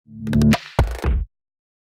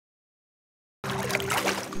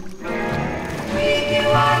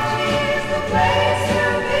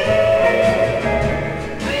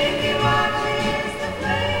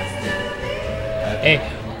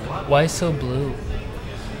Why so blue?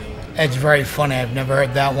 It's very funny. I've never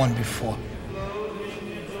heard that one before.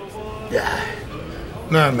 Yeah.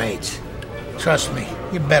 Mermaids. Trust me,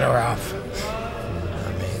 you're better off.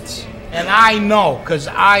 Mermaids. And I know, because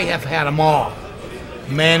I have had them all.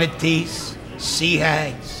 Manatees, sea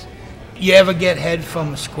hags. You ever get head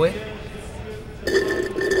from a squid?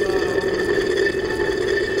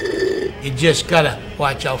 You just gotta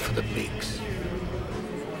watch out for the beaks.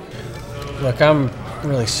 Look, I'm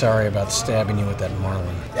really sorry about stabbing you with that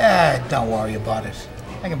marlin. Don't worry about it.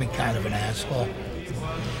 I can be kind of an asshole.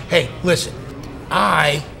 Hey, listen.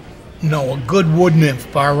 I know a good wood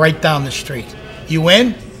nymph bar right down the street. You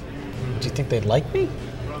in? Do you think they'd like me?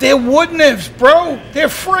 They're wood nymphs, bro. They're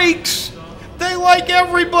freaks. They like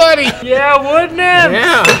everybody. Yeah, wouldn't it?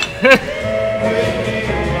 Yeah.